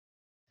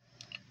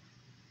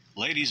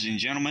Ladies and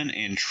gentlemen,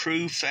 in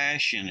true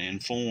fashion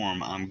and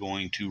form, I'm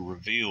going to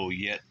reveal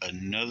yet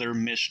another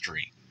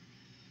mystery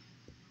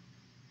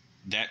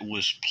that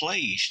was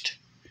placed,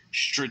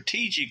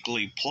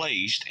 strategically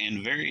placed,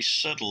 and very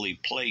subtly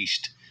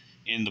placed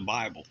in the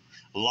Bible.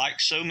 Like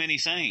so many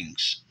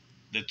things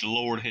that the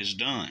Lord has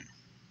done,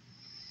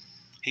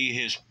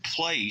 He has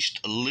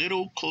placed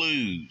little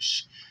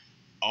clues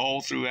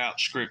all throughout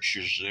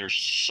Scriptures. There's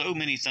so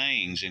many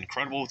things,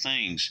 incredible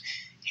things,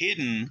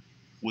 hidden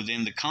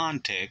within the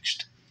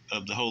context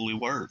of the Holy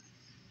Word.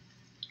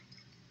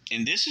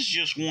 And this is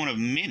just one of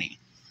many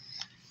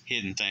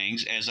hidden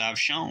things, as I've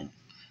shown.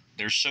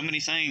 There's so many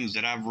things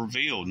that I've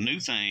revealed, new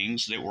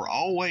things that were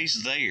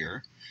always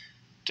there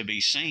to be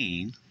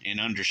seen and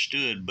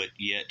understood, but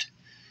yet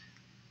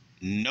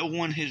no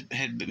one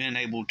had been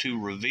able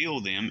to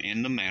reveal them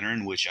in the manner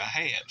in which I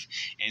have.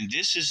 And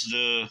this is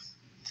the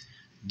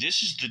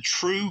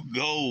true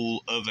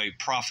goal of a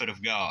prophet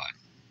of God,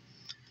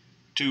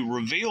 to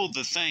reveal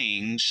the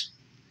things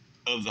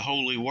of the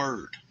Holy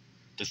Word,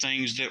 the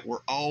things that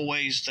were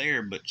always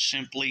there but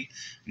simply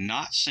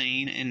not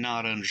seen and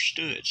not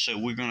understood. So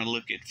we're going to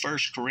look at 1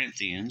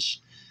 Corinthians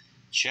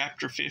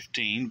chapter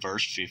 15,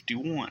 verse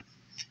 51.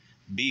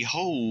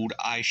 Behold,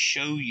 I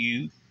show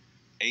you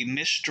a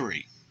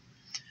mystery.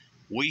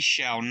 We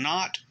shall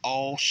not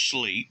all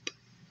sleep.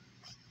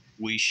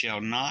 We shall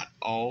not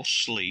all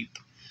sleep,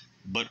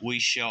 but we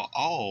shall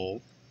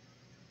all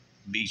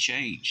be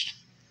changed.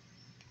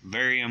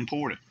 Very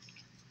important.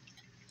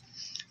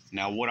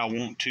 Now, what I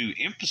want to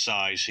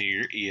emphasize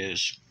here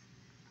is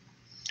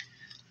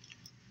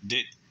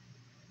that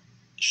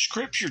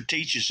Scripture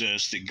teaches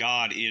us that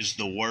God is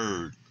the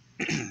Word.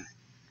 And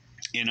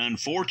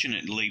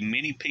unfortunately,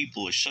 many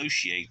people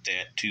associate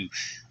that to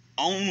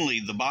only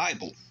the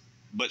Bible.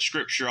 But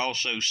Scripture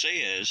also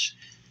says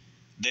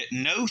that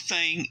no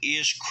thing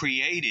is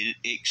created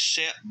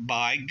except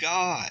by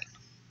God.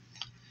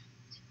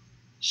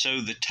 So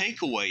the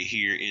takeaway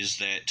here is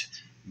that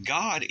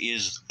God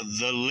is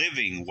the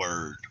living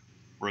Word.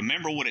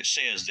 Remember what it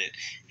says, that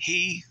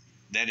he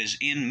that is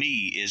in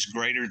me is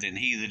greater than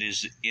he that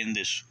is in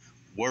this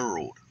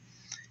world.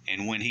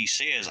 And when he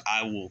says,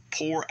 I will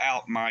pour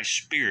out my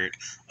Spirit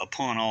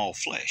upon all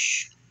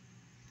flesh.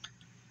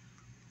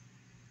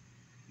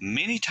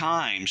 Many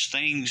times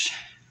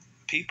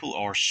people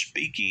are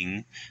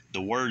speaking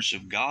the words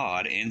of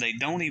God and they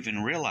don't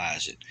even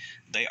realize it.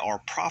 They are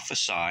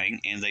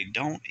prophesying and they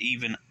don't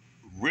even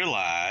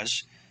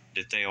realize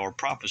that they are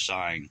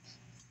prophesying.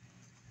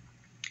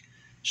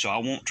 So I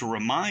want to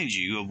remind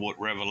you of what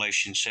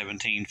Revelation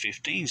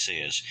 17:15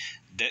 says,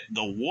 that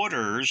the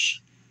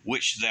waters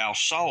which thou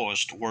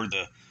sawest where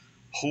the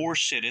whore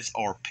sitteth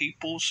are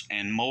peoples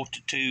and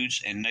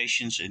multitudes and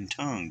nations and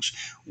tongues.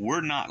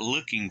 We're not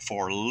looking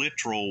for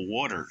literal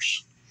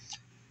waters.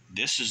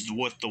 This is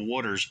what the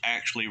waters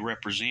actually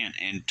represent,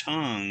 and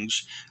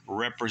tongues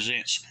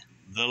represents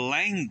the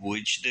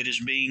language that is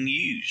being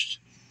used.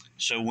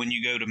 So when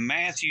you go to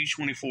Matthew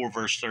 24,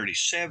 verse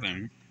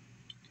 37,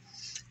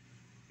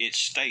 it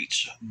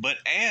states, but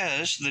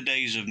as the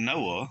days of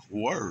Noah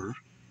were,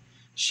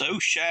 so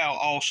shall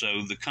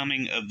also the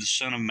coming of the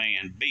Son of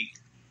Man be.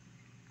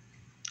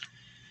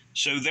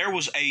 So there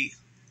was a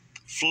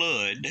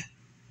flood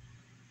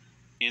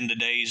in the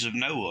days of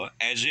Noah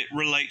as it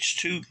relates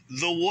to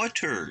the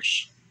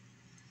waters.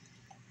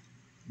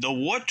 The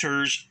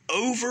waters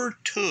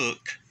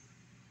overtook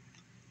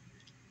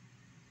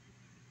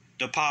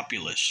the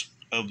populace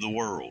of the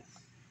world.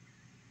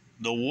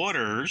 The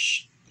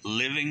waters,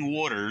 living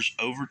waters,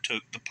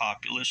 overtook the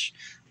populace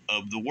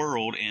of the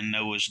world in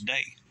Noah's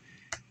day.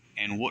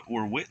 And what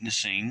we're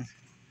witnessing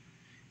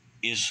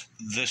is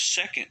the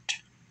second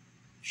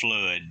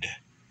flood.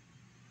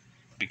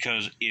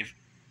 Because if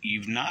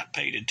you've not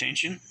paid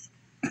attention,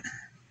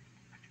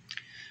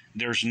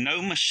 there's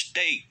no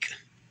mistake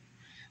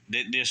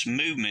that this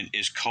movement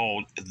is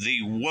called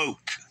the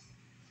woke.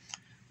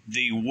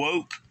 The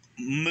woke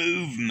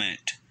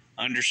movement.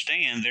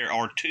 Understand, there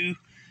are two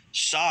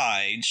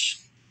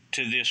sides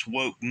to this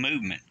woke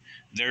movement.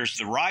 There's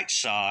the right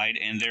side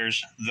and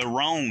there's the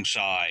wrong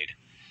side.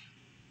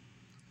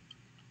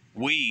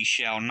 We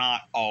shall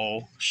not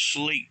all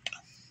sleep,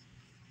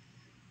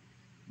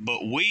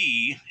 but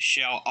we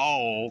shall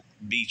all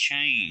be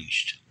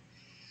changed.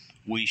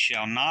 We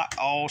shall not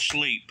all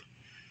sleep.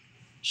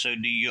 So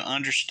do you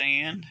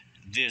understand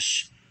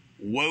this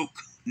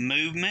woke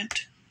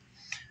movement?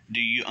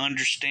 Do you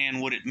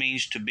understand what it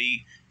means to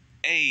be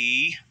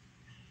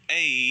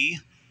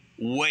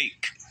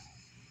awake?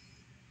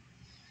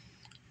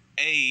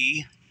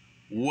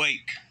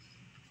 Awake.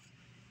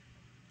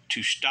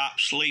 To stop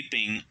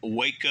sleeping,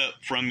 wake up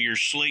from your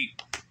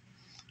sleep.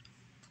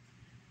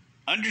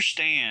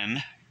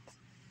 Understand,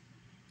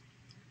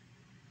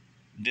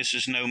 this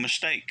is no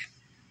mistake.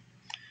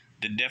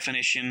 The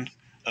definition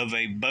of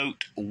a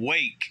boat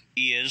wake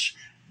is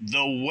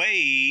the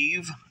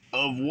wave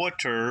of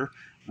water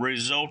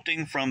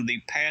resulting from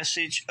the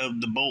passage of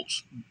the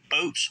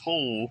boat's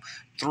hull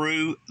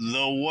through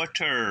the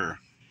water.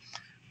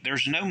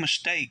 There's no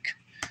mistake.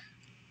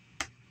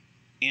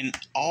 in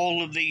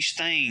all of these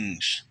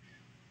things,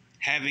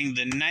 having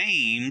the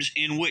names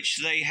in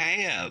which they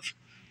have.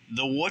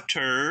 The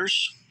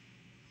waters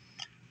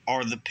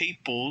are the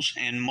peoples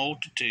and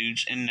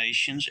multitudes and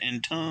nations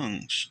and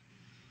tongues.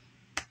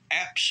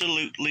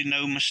 Absolutely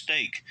no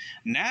mistake.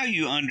 Now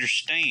you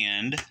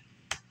understand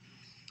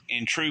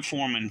in true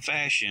form and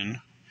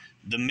fashion,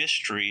 the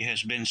mystery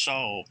has been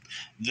solved.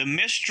 The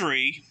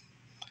mystery,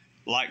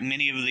 like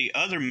many of the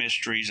other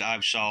mysteries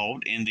I've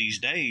solved in these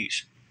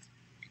days,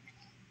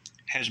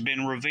 has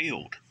been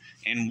revealed,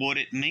 and what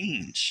it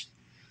means,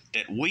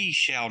 that we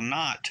shall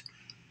not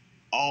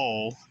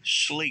all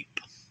sleep.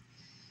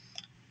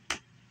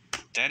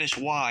 That is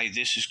why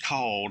this is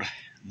called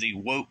the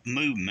woke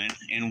movement,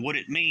 and what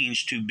it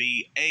means to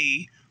be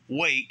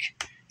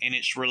awake in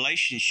its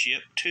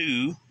relationship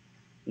to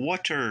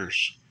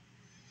waters.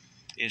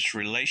 Its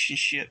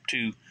relationship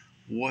to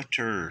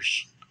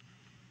waters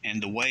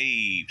and the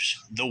waves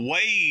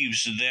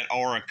that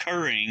are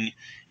occurring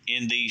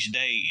in these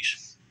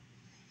days.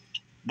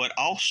 But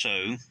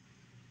also,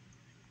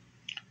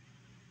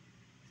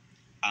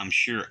 I'm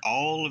sure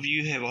all of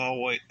you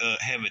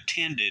have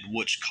attended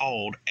what's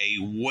called a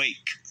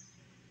wake.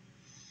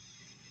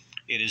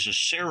 It is a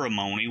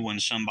ceremony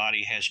when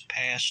somebody has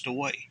passed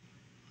away.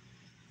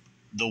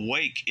 The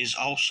wake is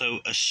also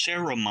a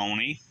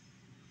ceremony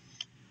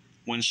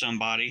when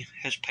somebody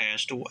has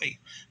passed away,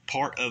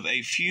 part of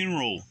a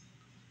funeral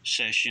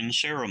session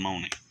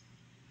ceremony.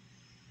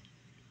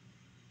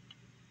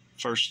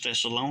 1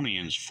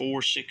 Thessalonians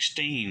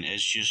 4:16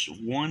 as just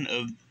one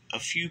of a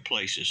few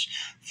places.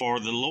 For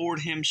the Lord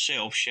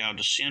himself shall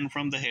descend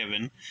from the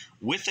heaven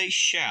with a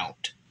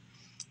shout,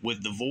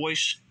 with the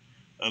voice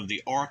of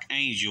the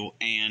archangel,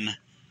 and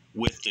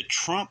with the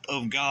trump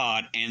of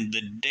God, and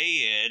the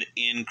dead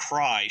in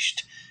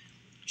Christ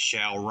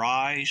shall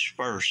rise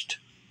first.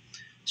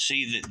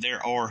 See that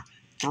there are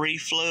three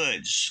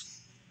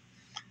floods.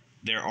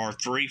 There are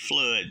three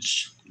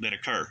floods that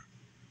occur.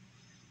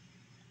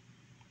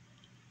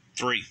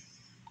 Three,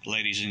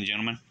 ladies and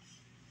gentlemen.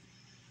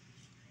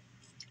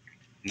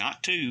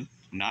 Not two,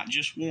 not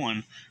just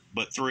one,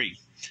 but three.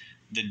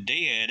 The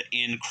dead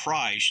in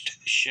Christ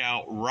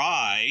shall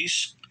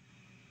rise.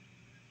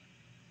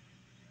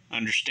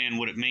 Understand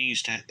what it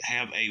means to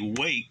have a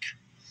wake,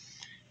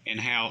 and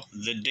how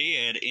the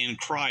dead in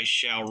Christ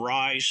shall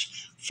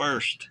rise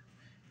first.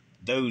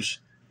 Those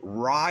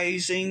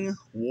rising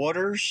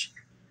waters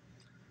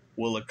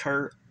will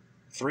occur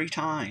 3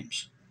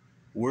 times.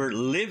 We're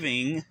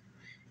living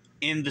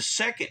in the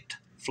second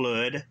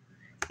flood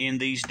in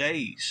these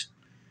days,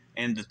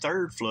 and the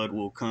third flood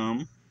will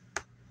come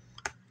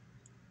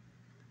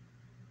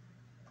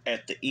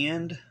at the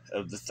end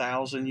of the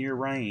 1,000-year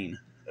reign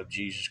of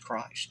Jesus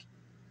Christ.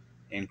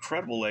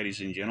 Incredible, ladies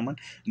and gentlemen.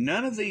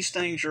 None of these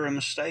things are a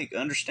mistake.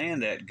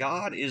 Understand that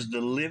God is the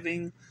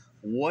living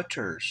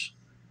waters.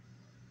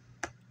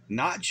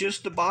 Not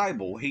just the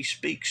Bible. He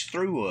speaks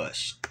through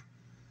us.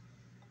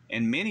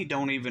 And many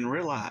don't even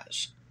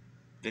realize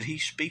that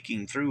he's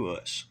speaking through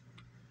us.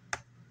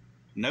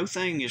 No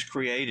thing is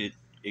created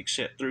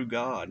except through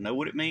God. Know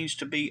what it means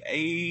to be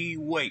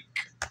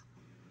awake,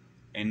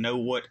 and know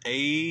what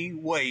a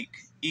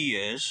wake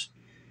is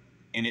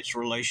in its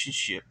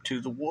relationship to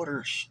the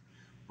waters.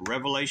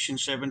 Revelation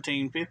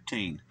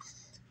 17:15.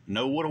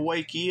 Know what a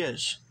wake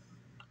is.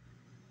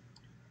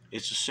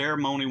 It's a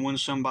ceremony when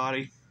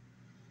somebody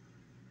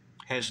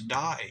has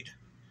died,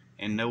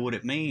 and know what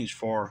it means,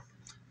 for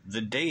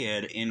the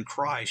dead in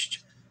Christ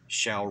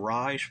shall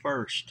rise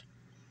first.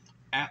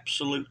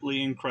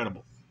 Absolutely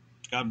incredible.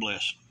 God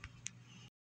bless.